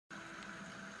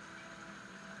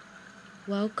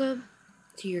Welcome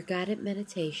to your guided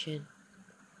meditation.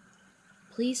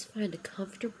 Please find a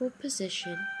comfortable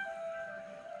position.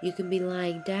 You can be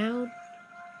lying down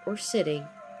or sitting,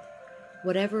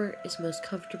 whatever is most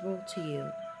comfortable to you.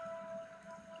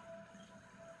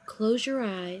 Close your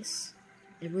eyes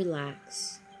and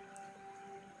relax.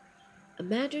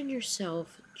 Imagine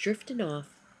yourself drifting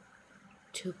off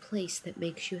to a place that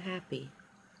makes you happy.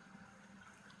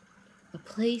 A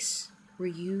place where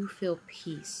you feel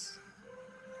peace.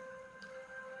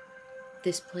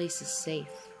 This place is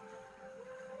safe.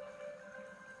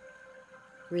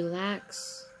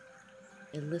 Relax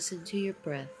and listen to your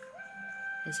breath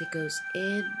as it goes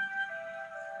in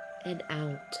and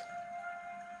out.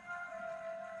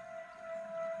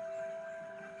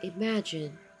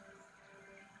 Imagine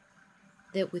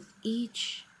that with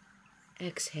each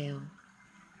exhale,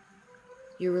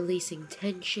 you're releasing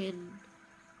tension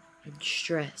and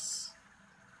stress.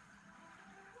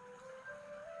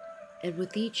 And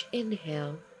with each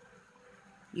inhale,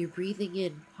 you're breathing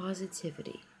in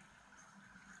positivity.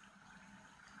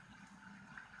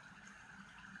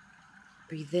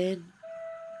 Breathe in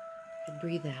and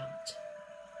breathe out.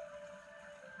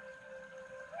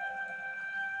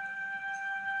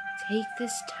 Take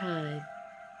this time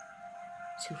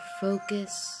to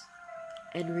focus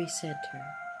and recenter.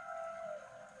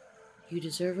 You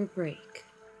deserve a break.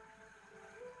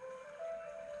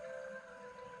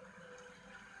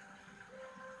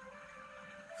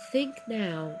 Think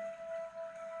now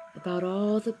about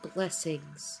all the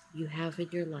blessings you have in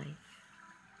your life.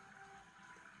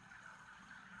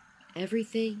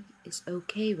 Everything is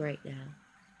okay right now.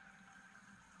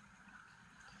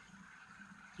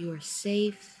 You are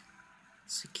safe,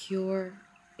 secure,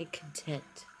 and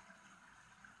content.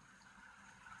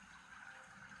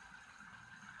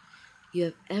 You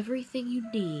have everything you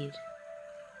need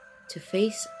to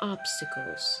face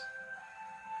obstacles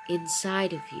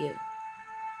inside of you.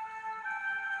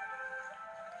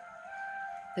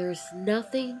 There is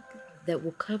nothing that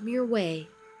will come your way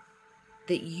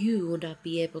that you will not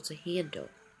be able to handle.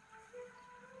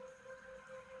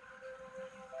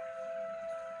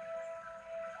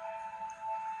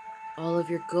 All of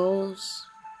your goals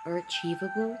are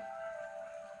achievable.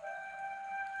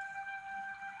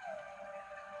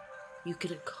 You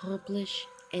can accomplish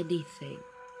anything.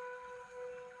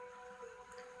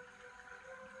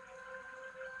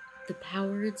 The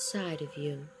power inside of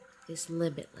you is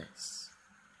limitless.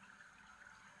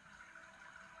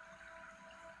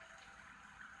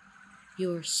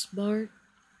 You are smart,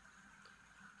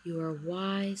 you are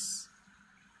wise,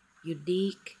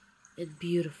 unique, and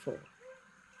beautiful.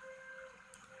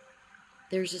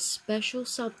 There's a special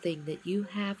something that you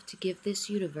have to give this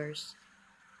universe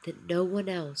that no one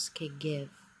else can give.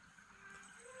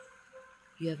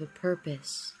 You have a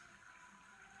purpose.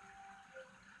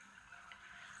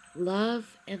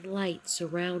 Love and light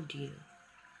surround you.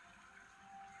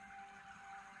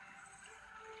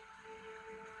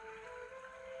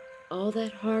 All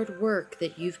that hard work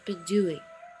that you've been doing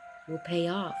will pay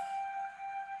off.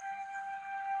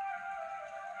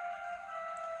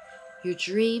 Your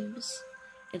dreams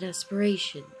and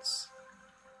aspirations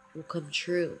will come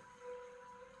true.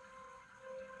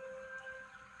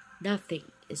 Nothing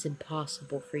is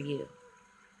impossible for you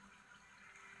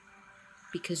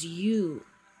because you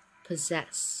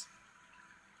possess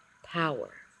power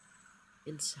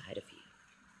inside of you.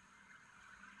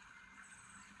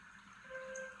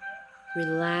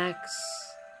 Relax,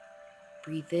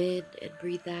 breathe in and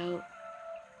breathe out.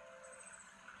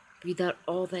 Breathe out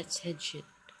all that tension,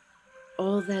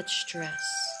 all that stress.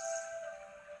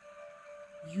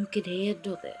 You can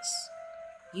handle this.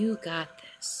 You got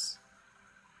this.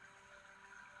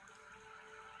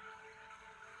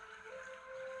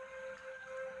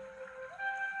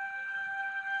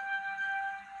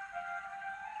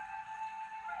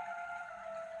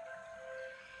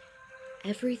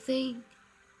 Everything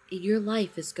in your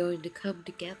life is going to come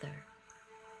together.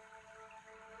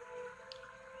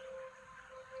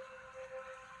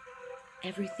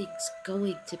 Everything's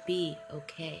going to be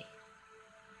okay.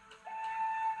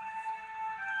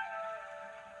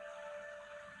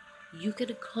 You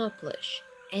can accomplish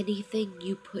anything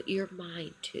you put your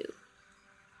mind to.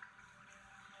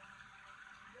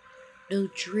 No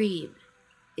dream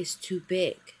is too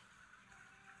big.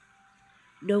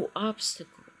 No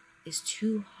obstacle is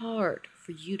too hard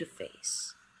for you to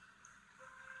face.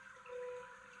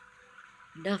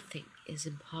 Nothing is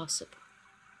impossible.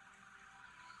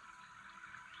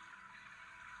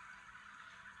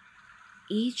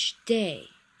 Each day,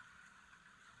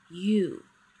 you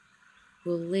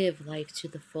will live life to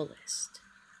the fullest.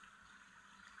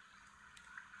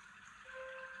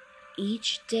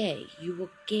 Each day you will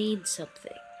gain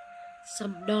something,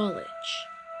 some knowledge,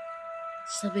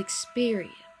 some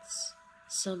experience,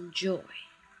 some joy.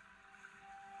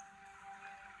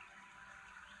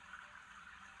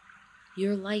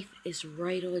 Your life is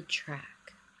right on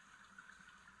track.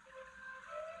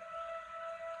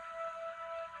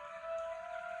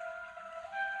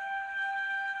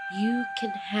 You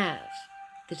can have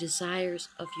the desires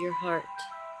of your heart.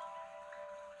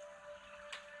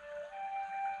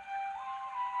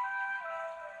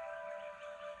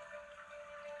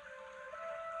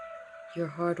 Your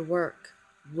hard work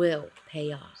will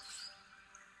pay off.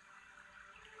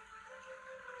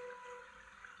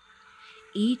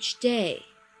 Each day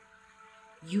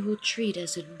you will treat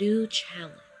as a new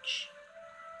challenge,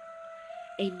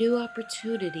 a new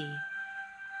opportunity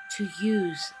to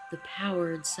use the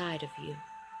power inside of you.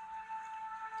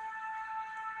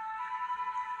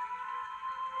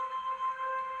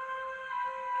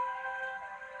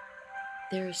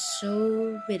 There are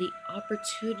so many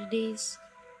opportunities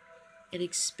and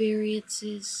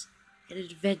experiences and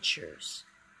adventures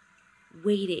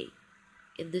waiting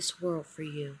in this world for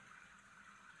you.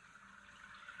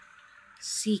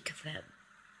 Seek them.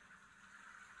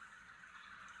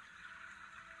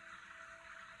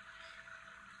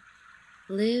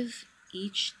 Live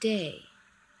each day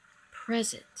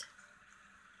present.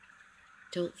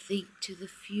 Don't think to the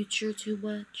future too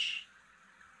much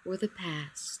or the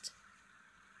past.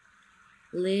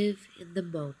 Live in the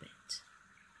moment.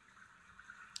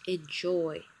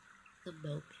 Enjoy the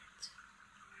moment.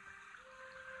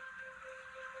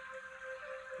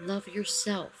 Love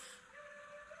yourself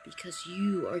because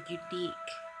you are unique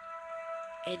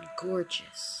and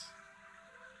gorgeous.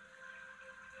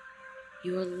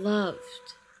 You are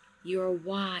loved. You are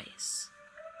wise.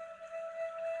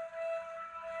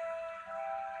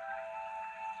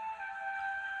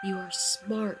 You are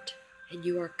smart and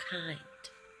you are kind.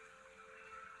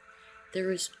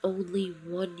 There is only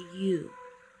one you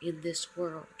in this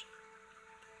world.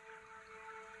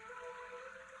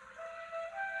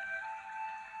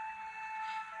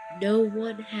 No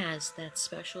one has that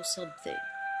special something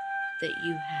that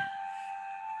you have.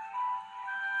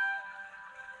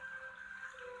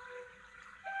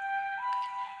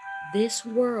 This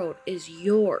world is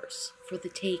yours for the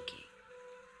taking.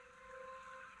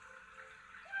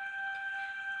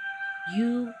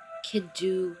 You can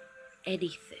do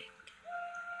anything.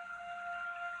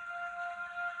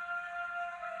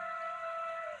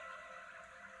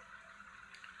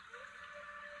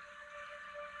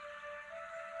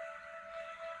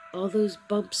 All those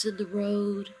bumps in the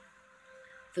road,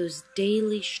 those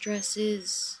daily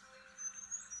stresses,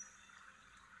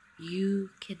 you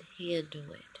can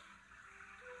handle it.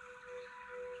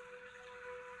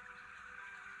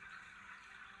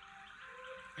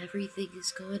 Everything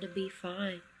is going to be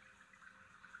fine.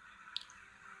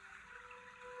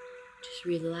 Just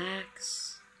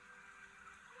relax,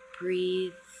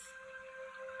 breathe,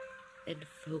 and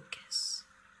focus.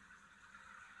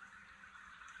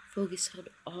 Focus on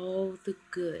all the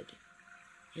good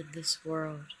in this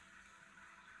world.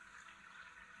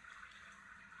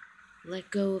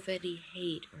 Let go of any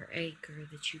hate or anger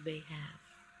that you may have.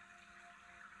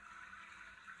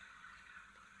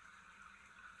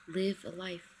 Live a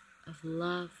life of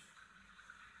love.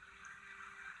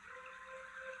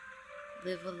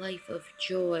 Live a life of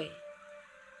joy.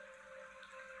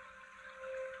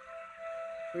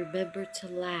 Remember to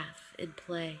laugh and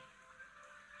play.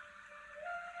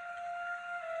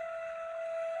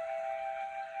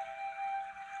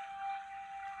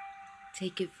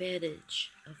 Take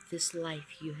advantage of this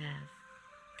life you have,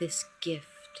 this gift.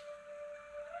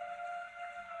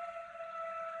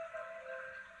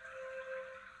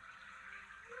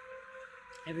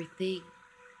 Everything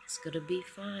is going to be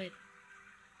fine.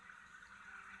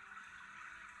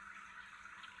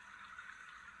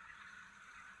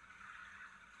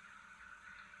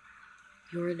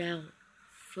 You are now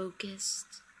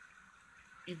focused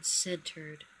and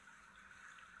centered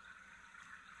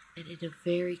and in a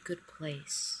very good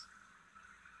place.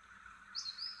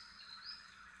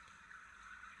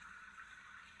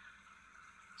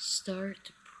 Start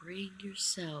to bring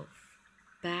yourself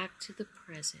back to the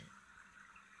present.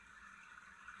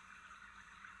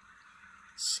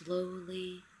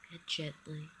 Slowly and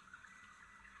gently.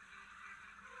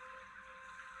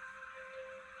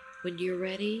 When you're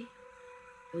ready,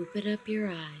 open up your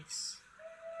eyes.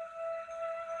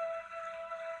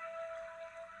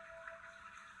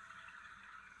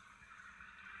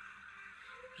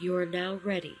 You are now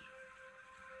ready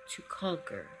to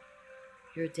conquer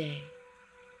your day.